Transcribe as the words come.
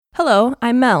Hello,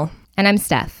 I'm Mel. And I'm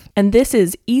Steph. And this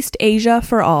is East Asia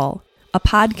for All, a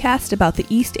podcast about the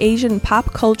East Asian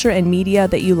pop culture and media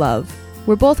that you love.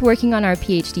 We're both working on our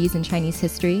PhDs in Chinese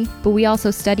history, but we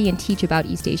also study and teach about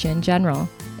East Asia in general.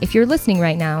 If you're listening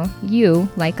right now, you,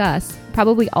 like us,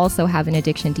 probably also have an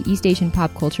addiction to East Asian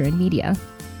pop culture and media.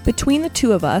 Between the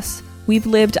two of us, we've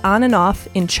lived on and off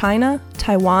in China,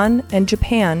 Taiwan, and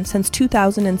Japan since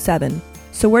 2007.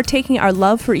 So we're taking our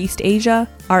love for East Asia,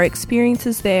 our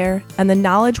experiences there, and the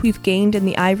knowledge we've gained in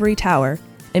the Ivory Tower,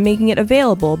 and making it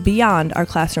available beyond our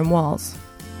classroom walls.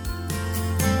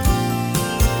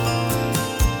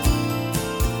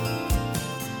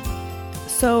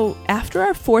 So, after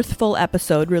our fourth full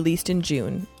episode released in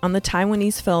June on the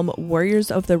Taiwanese film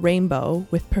Warriors of the Rainbow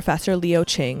with Professor Liu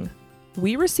Qing,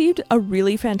 we received a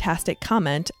really fantastic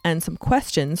comment and some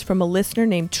questions from a listener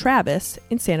named Travis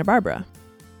in Santa Barbara.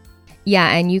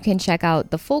 Yeah, and you can check out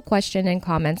the full question and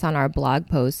comments on our blog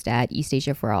post at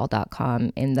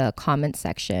eastasiaforall.com in the comments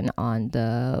section on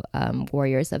the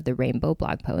Warriors of the Rainbow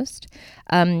blog post.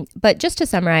 But just to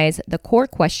summarize, the core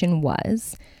question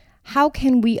was, how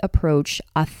can we approach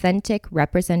authentic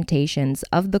representations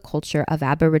of the culture of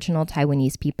Aboriginal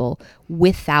Taiwanese people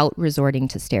without resorting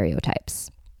to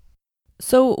stereotypes?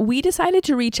 So we decided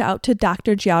to reach out to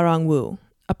Dr. Jiarong Wu,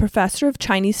 a professor of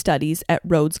Chinese studies at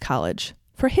Rhodes College,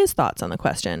 for his thoughts on the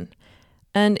question.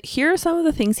 And here are some of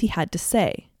the things he had to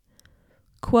say.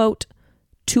 Quote,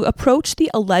 "To approach the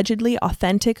allegedly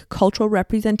authentic cultural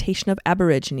representation of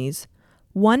Aborigines,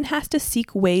 one has to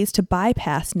seek ways to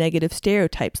bypass negative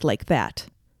stereotypes like that,"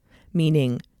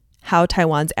 meaning how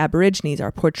Taiwan's Aborigines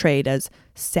are portrayed as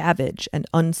savage and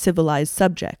uncivilized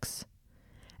subjects,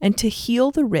 and to heal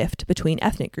the rift between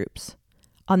ethnic groups.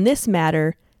 On this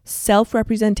matter,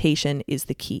 self-representation is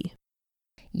the key.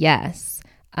 Yes.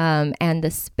 And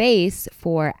the space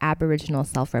for Aboriginal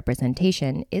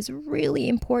self-representation is really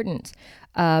important.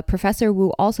 Professor Wu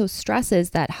also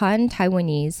stresses that Han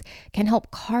Taiwanese can help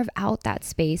carve out that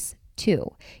space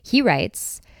too. He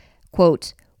writes,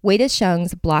 quote, "Wei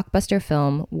Desheng's blockbuster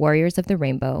film Warriors of the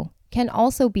Rainbow can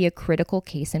also be a critical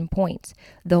case in point.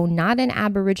 Though not an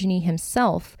Aborigine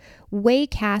himself, Wei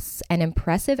casts an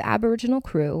impressive Aboriginal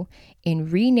crew in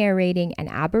re-narrating an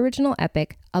Aboriginal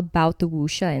epic about the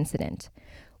Wuxia incident.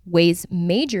 Wei's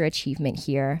major achievement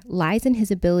here lies in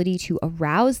his ability to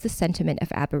arouse the sentiment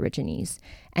of Aborigines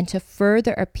and to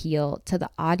further appeal to the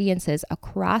audiences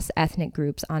across ethnic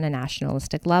groups on a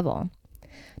nationalistic level.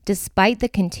 Despite the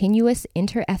continuous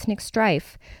inter-ethnic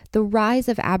strife, the rise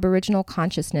of Aboriginal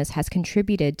consciousness has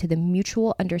contributed to the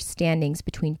mutual understandings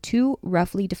between two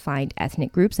roughly defined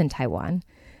ethnic groups in Taiwan,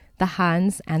 the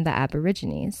Hans and the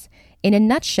Aborigines. In a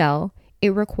nutshell,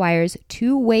 it requires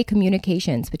two-way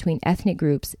communications between ethnic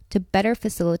groups to better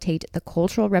facilitate the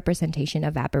cultural representation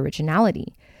of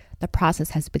Aboriginality. The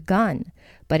process has begun,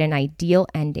 but an ideal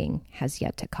ending has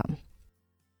yet to come."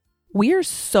 We are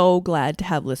so glad to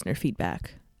have listener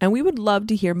feedback, and we would love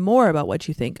to hear more about what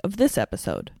you think of this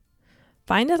episode.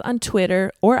 Find us on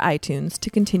Twitter or iTunes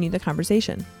to continue the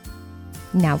conversation.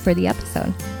 Now for the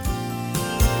episode.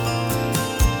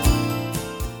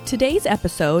 Today's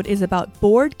episode is about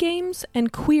board games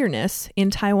and queerness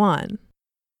in Taiwan.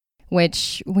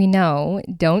 Which we know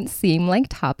don't seem like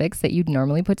topics that you'd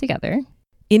normally put together.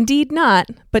 Indeed not,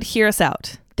 but hear us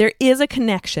out. There is a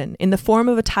connection in the form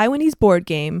of a Taiwanese board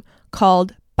game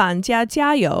called Banjia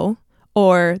Jiayou,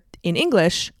 or in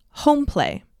English, home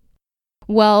play.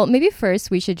 Well, maybe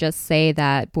first we should just say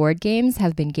that board games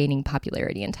have been gaining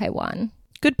popularity in Taiwan.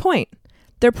 Good point.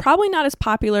 They're probably not as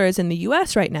popular as in the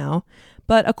US right now,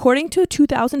 but according to a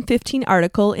 2015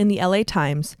 article in the LA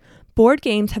Times, board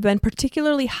games have been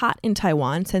particularly hot in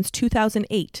Taiwan since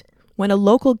 2008, when a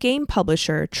local game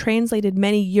publisher translated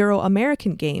many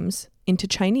Euro-American games into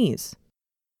Chinese.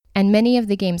 And many of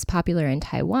the games popular in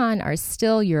Taiwan are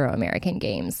still Euro-American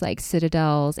games like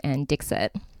Citadels and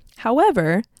Dixit.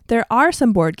 However, there are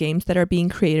some board games that are being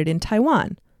created in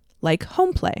Taiwan, like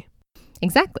home play.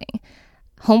 Exactly.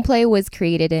 Home play was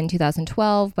created in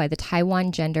 2012 by the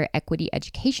Taiwan Gender Equity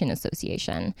Education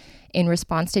Association in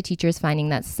response to teachers finding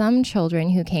that some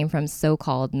children who came from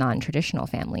so-called non-traditional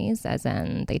families, as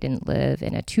in they didn't live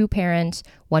in a two-parent,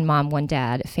 one mom, one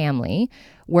dad family,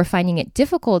 were finding it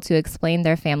difficult to explain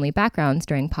their family backgrounds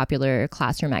during popular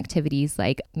classroom activities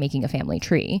like making a family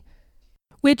tree.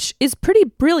 Which is pretty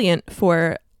brilliant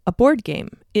for a board game.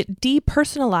 It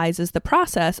depersonalizes the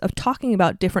process of talking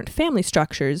about different family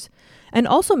structures and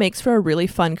also makes for a really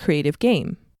fun creative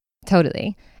game.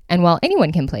 Totally. And while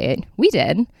anyone can play it, we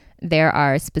did, there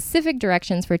are specific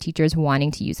directions for teachers wanting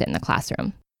to use it in the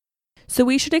classroom. So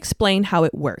we should explain how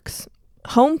it works.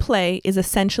 Home play is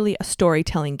essentially a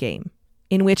storytelling game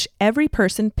in which every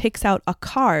person picks out a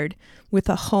card with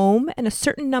a home and a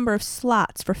certain number of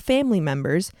slots for family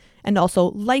members, and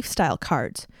also lifestyle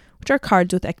cards, which are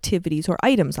cards with activities or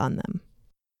items on them.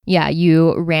 Yeah,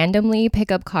 you randomly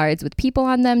pick up cards with people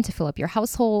on them to fill up your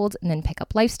household, and then pick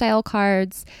up lifestyle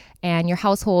cards. And your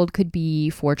household could be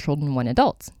 4 children, 1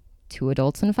 adult, 2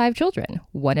 adults and 5 children,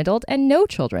 1 adult and no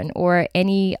children, or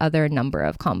any other number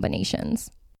of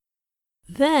combinations.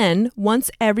 Then,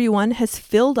 once everyone has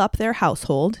filled up their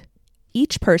household,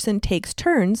 each person takes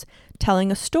turns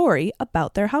telling a story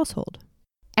about their household.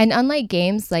 And unlike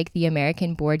games like the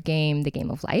American board game, The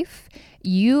Game of Life,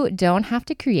 you don't have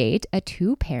to create a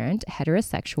 2-parent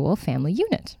heterosexual family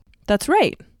unit. That's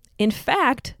right. In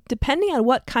fact, depending on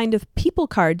what kind of people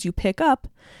cards you pick up,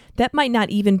 that might not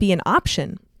even be an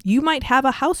option. You might have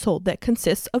a household that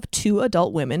consists of 2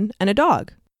 adult women and a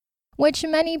dog. Which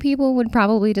many people would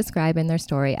probably describe in their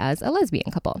story as a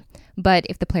lesbian couple. But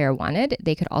if the player wanted,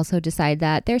 they could also decide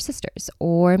that they're sisters,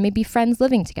 or maybe friends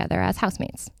living together as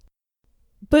housemates.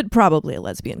 But probably a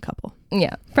lesbian couple.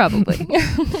 Yeah, probably.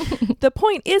 The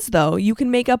point is, though, you can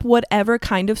make up whatever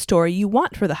kind of story you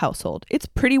want for the household. It's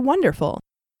pretty wonderful.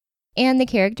 And the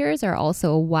characters are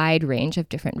also a wide range of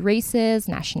different races,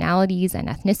 nationalities, and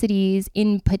ethnicities,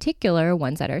 in particular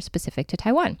ones that are specific to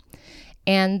Taiwan.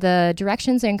 And the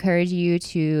directions encourage you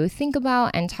to think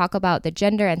about and talk about the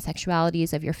gender and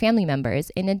sexualities of your family members,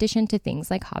 in addition to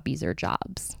things like hobbies or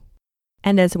jobs.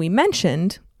 And as we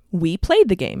mentioned, we played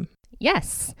the game.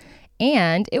 Yes.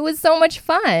 And it was so much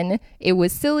fun. It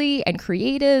was silly and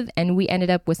creative, and we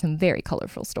ended up with some very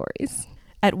colorful stories.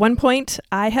 At one point,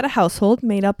 I had a household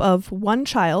made up of 1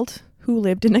 child who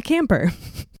lived in a camper.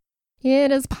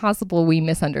 It is possible we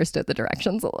misunderstood the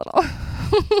directions a little.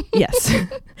 Yes.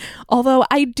 Although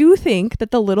I do think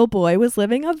that the little boy was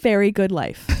living a very good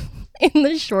life. In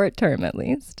the short term, at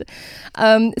least.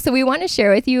 So we want to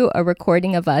share with you a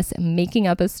recording of us making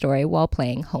up a story while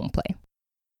playing home play.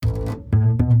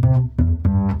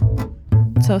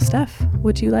 So, Steph,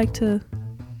 would you like to...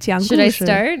 Should I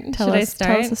start? Tell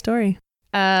us a story.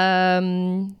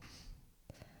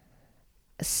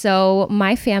 So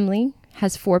my family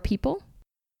has 4 people.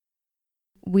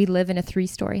 We live in a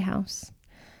 3-story house.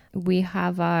 We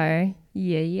have our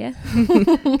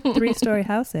 3-story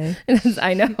house, eh?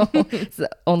 I know. It's the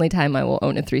only time I will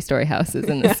own a 3-story house is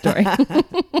in this story.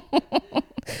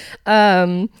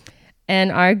 And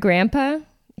our grandpa,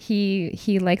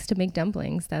 he likes to make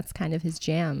dumplings. That's kind of his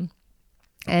jam.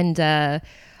 And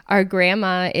our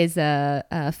grandma is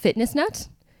a fitness nut.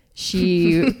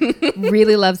 She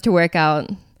really loves to work out.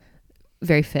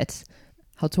 Very fit.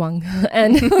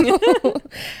 And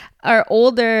our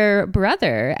older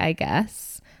brother, I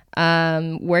guess,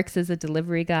 works as a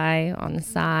delivery guy on the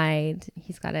side.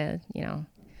 He's got to,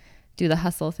 do the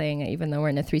hustle thing. Even though we're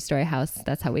in a 3-story house,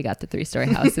 that's how we got the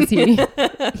 3-story house. Is he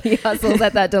hustles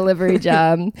at that delivery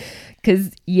job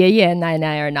because Yeye and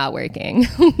Nai are not working.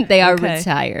 They are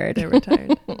retired. They're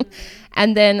retired.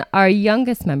 And then our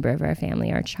youngest member of our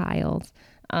family, our child,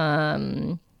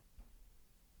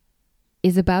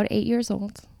 is about 8 years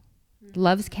old,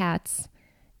 loves cats,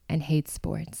 and hates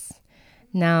sports.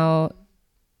 Now,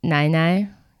 Nai,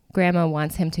 grandma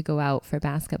wants him to go out for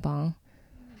basketball,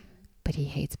 but he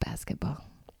hates basketball.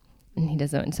 And he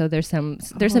doesn't. So there's some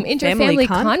interfamily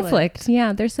conflict.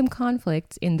 Yeah, there's some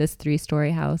conflict in this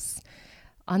 3-story house.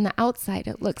 On the outside,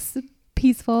 it looks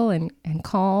peaceful and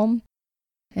calm.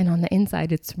 And on the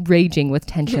inside, it's raging with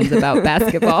tensions about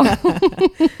basketball.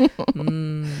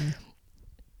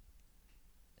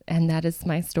 And that is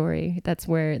my story. That's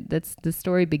the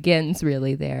story begins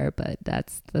really there, but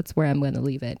that's where I'm going to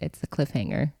leave it. It's a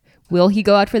cliffhanger. Will he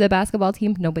go out for the basketball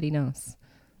team? Nobody knows.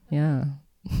 Yeah.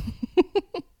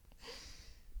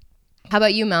 How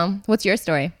about you, Mel? What's your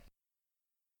story?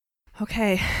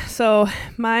 Okay, so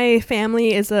my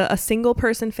family is a single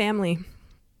person family.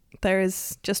 There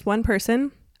is just one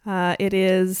person. It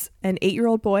is an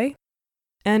 8-year-old boy.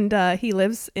 And he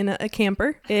lives in a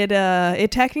camper.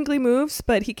 It technically moves,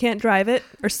 but he can't drive it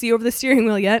or see over the steering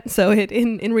wheel yet. So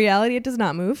in reality, it does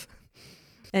not move.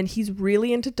 And he's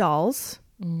really into dolls.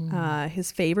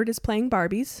 His favorite is playing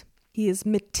Barbies. He is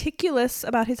meticulous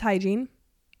about his hygiene.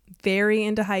 Very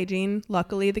into hygiene.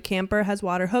 Luckily, the camper has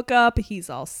water hookup. He's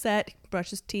all set. He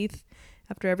brushes teeth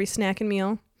after every snack and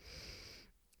meal.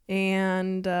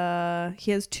 And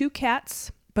he has 2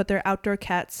 cats, but they're outdoor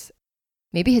cats.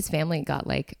 Maybe his family got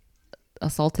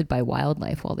assaulted by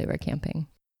wildlife while they were camping.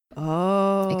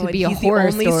 Oh, it could be a he's horror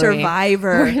the only story.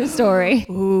 Survivor. Horror story.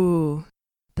 Ooh,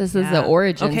 this is the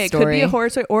origin story. Okay, it could be a horror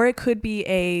story, or it could be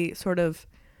a sort of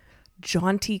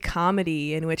jaunty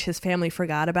comedy in which his family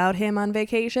forgot about him on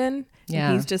vacation. Yeah.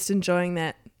 And he's just enjoying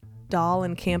that doll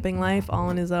and camping life all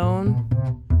on his own.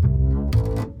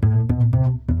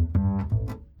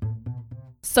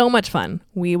 So much fun.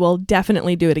 We will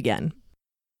definitely do it again.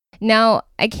 Now,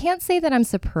 I can't say that I'm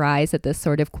surprised that this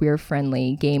sort of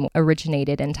queer-friendly game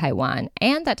originated in Taiwan,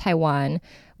 and that Taiwan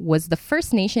was the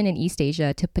first nation in East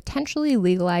Asia to potentially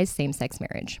legalize same-sex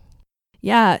marriage.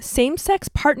 Yeah, same-sex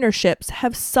partnerships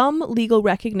have some legal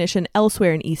recognition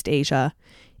elsewhere in East Asia,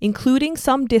 including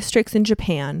some districts in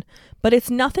Japan, but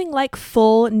it's nothing like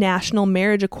full national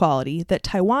marriage equality that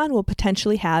Taiwan will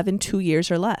potentially have in 2 years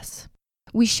or less.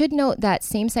 We should note that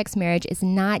same-sex marriage is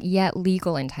not yet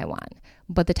legal in Taiwan,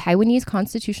 but the Taiwanese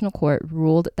Constitutional Court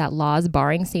ruled that laws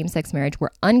barring same-sex marriage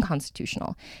were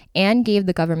unconstitutional and gave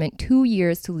the government 2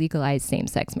 years to legalize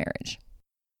same-sex marriage.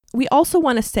 We also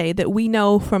want to say that we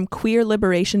know from queer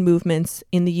liberation movements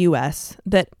in the US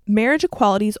that marriage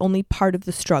equality is only part of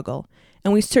the struggle,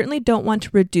 and we certainly don't want to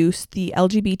reduce the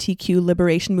LGBTQ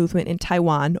liberation movement in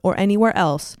Taiwan or anywhere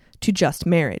else to just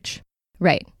marriage.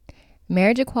 Right.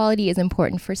 Marriage equality is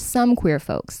important for some queer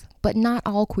folks, but not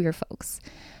all queer folks.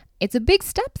 It's a big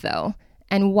step, though,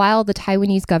 and while the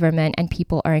Taiwanese government and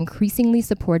people are increasingly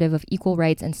supportive of equal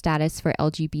rights and status for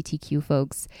LGBTQ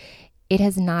folks, it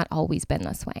has not always been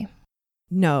this way.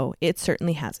 No, it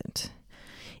certainly hasn't.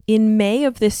 In May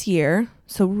of this year,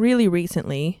 so really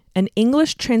recently, an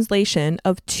English translation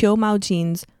of Qiu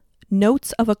Maojin's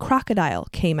Notes of a Crocodile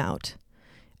came out.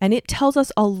 And it tells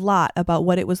us a lot about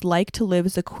what it was like to live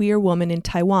as a queer woman in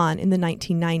Taiwan in the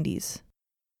 1990s.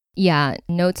 Yeah,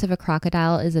 Notes of a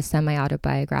Crocodile is a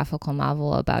semi-autobiographical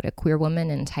novel about a queer woman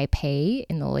in Taipei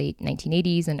in the late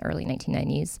 1980s and early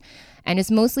 1990s. And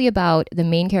it's mostly about the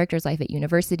main character's life at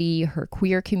university, her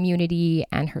queer community,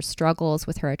 and her struggles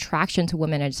with her attraction to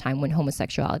women at a time when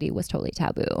homosexuality was totally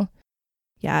taboo.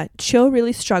 Yeah, Cho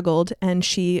really struggled, and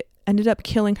she ended up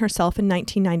killing herself in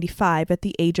 1995 at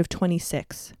the age of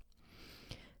 26.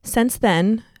 Since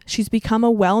then, she's become a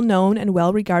well-known and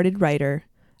well-regarded writer,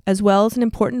 as well as an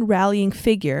important rallying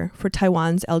figure for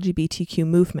Taiwan's LGBTQ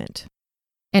movement.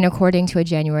 And according to a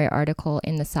January article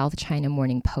in the South China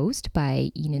Morning Post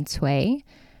by Yinan Cui,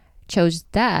 Cho's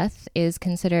death is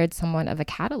considered somewhat of a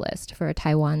catalyst for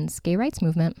Taiwan's gay rights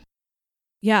movement.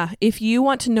 Yeah, if you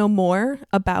want to know more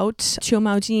about Qiu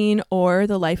Maojin or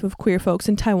the life of queer folks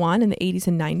in Taiwan in the 80s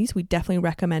and 90s, we definitely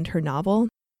recommend her novel.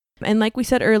 And like we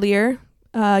said earlier,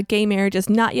 gay marriage is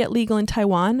not yet legal in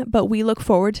Taiwan, but we look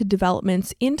forward to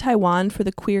developments in Taiwan for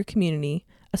the queer community,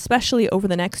 especially over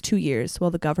the next 2 years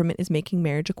while the government is making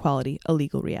marriage equality a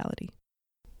legal reality.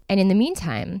 And in the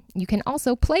meantime, you can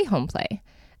also play Home Play.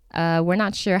 We're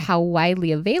not sure how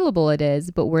widely available it is,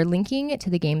 but we're linking it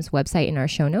to the game's website in our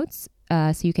show notes,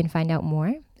 so you can find out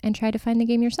more and try to find the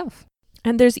game yourself.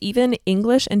 And there's even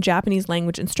English and Japanese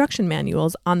language instruction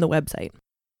manuals on the website.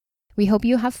 We hope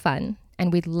you have fun,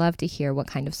 and we'd love to hear what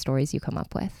kind of stories you come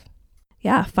up with.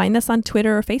 Yeah, find us on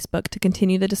Twitter or Facebook to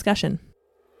continue the discussion.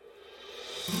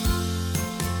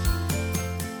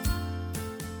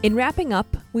 In wrapping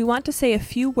up, we want to say a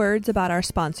few words about our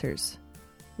sponsors.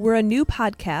 We're a new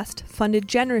podcast funded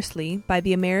generously by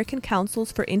the American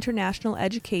Councils for International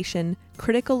Education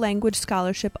Critical Language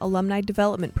Scholarship Alumni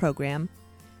Development Program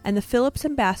and the Phillips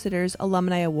Ambassadors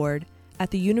Alumni Award at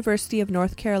the University of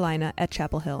North Carolina at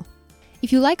Chapel Hill.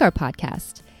 If you like our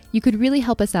podcast, you could really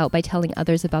help us out by telling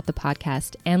others about the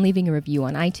podcast and leaving a review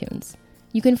on iTunes.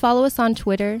 You can follow us on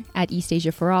Twitter at East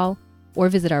Asia for All or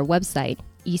visit our website,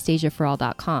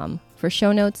 eastasiaforall.com, for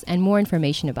show notes and more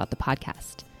information about the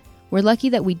podcast. We're lucky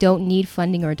that we don't need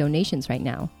funding or donations right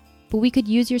now, but we could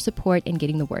use your support in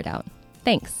getting the word out.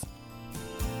 Thanks.